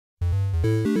Hey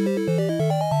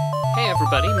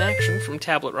everybody, Macktion from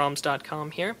tabletroms.com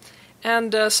here,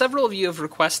 and several of you have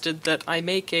requested that I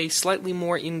make a slightly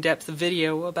more in-depth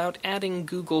video about adding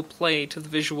Google Play to the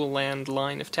Visual Land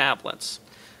line of tablets.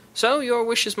 So, your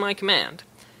wish is my command.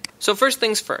 So first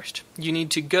things first, you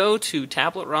need to go to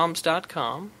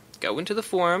tabletroms.com, go into the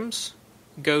forums,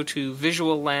 go to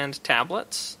Visual Land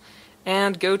Tablets,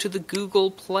 and go to the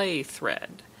Google Play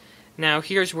thread. Now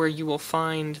here's where you will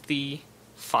find the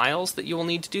files that you will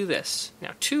need to do this.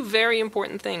 Now, two very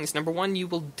important things. Number one, you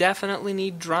will definitely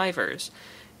need drivers,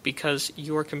 because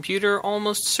your computer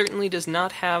almost certainly does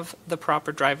not have the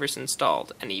proper drivers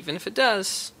installed, and even if it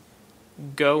does,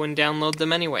 go and download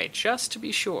them anyway, just to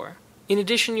be sure. In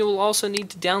addition, you will also need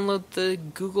to download the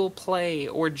Google Play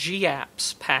or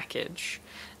GApps package.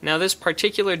 Now this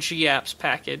particular GApps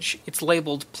package, it's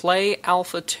labeled Play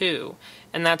Alpha 2,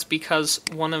 and that's because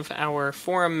one of our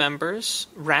forum members,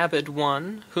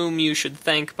 Rabid1, whom you should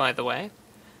thank by the way,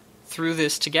 threw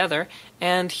this together,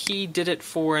 and he did it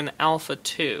for an Alpha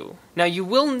 2. Now you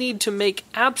will need to make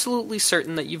absolutely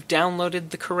certain that you've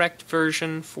downloaded the correct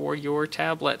version for your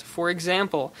tablet. For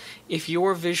example, if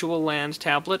your Visual Land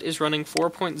tablet is running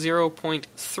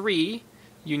 4.0.3,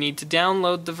 you need to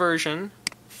download the version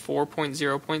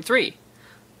 4.0.3.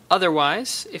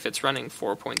 Otherwise, if it's running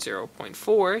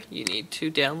 4.0.4, you need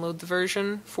to download the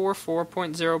version for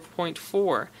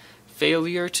 4.0.4.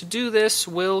 Failure to do this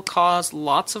will cause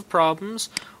lots of problems,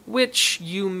 which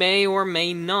you may or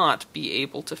may not be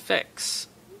able to fix.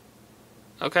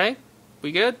 Okay?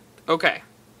 We good? Okay.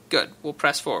 Good. We'll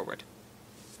press forward.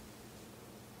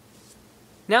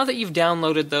 Now that you've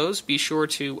downloaded those, be sure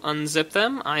to unzip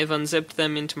them. I've unzipped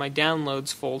them into my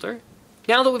Downloads folder.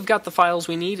 Now that we've got the files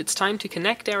we need, it's time to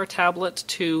connect our tablet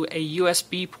to a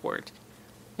USB port.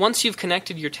 Once you've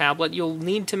connected your tablet, you'll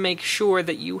need to make sure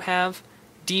that you have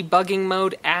debugging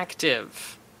mode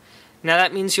active. Now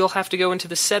that means you'll have to go into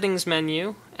the settings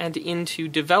menu and into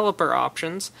developer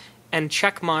options and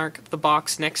checkmark the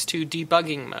box next to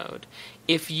debugging mode.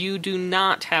 If you do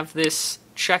not have this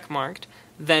checkmarked,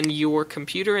 then your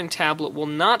computer and tablet will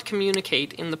not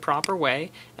communicate in the proper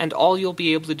way, and all you'll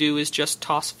be able to do is just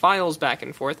toss files back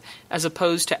and forth, as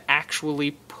opposed to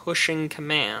actually pushing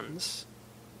commands.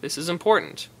 This is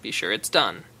important. Be sure it's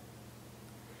done.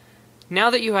 Now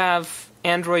that you have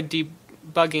Android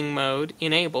debugging mode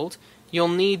enabled, you'll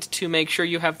need to make sure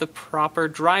you have the proper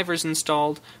drivers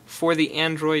installed for the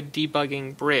Android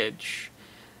debugging bridge.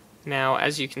 Now,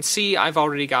 as you can see, I've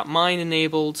already got mine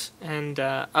enabled and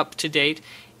up to date.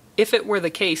 If it were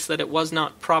the case that it was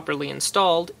not properly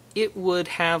installed, it would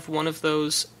have one of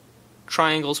those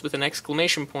triangles with an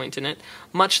exclamation point in it,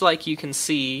 much like you can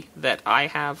see that I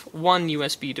have one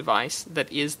USB device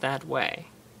that is that way.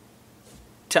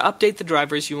 To update the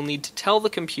drivers, you will need to tell the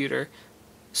computer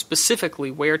specifically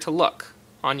where to look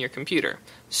on your computer.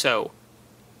 So,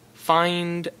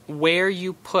 find where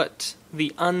you put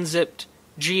the unzipped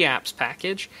GApps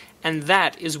package, and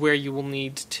that is where you will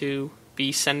need to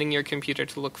be sending your computer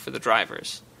to look for the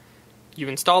drivers. You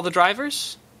install the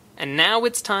drivers, and now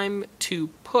it's time to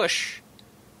push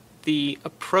the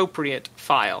appropriate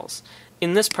files.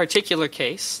 In this particular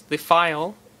case, the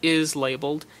file is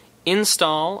labeled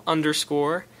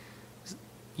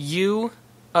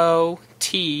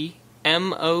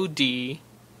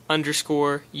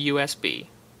install_uotmod_USB.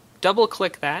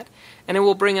 Double-click that, and it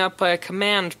will bring up a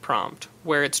command prompt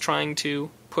where it's trying to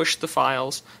push the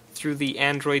files through the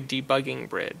Android debugging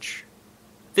bridge.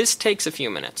 This takes a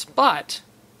few minutes, but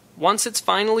once it's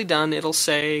finally done, it'll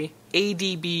say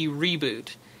ADB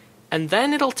reboot, and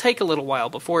then it'll take a little while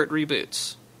before it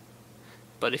reboots.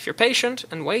 But if you're patient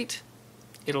and wait,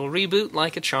 it'll reboot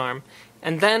like a charm,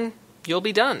 and then you'll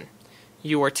be done.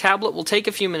 Your tablet will take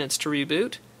a few minutes to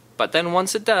reboot, but then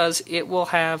once it does, it will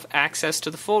have access to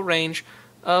the full range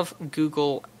of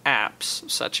Google apps,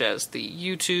 such as the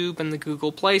YouTube and the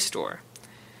Google Play Store.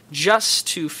 Just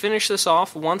to finish this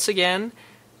off, once again,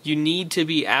 you need to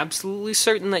be absolutely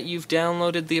certain that you've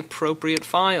downloaded the appropriate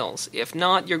files. If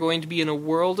not, you're going to be in a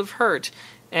world of hurt,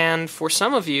 and for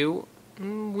some of you,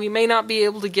 we may not be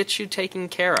able to get you taken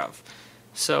care of.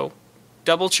 So,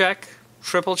 double check,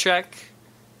 triple check,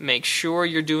 make sure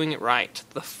you're doing it right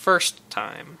the first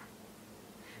time.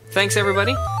 Thanks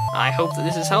everybody, I hope that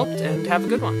this has helped, and have a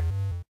good one.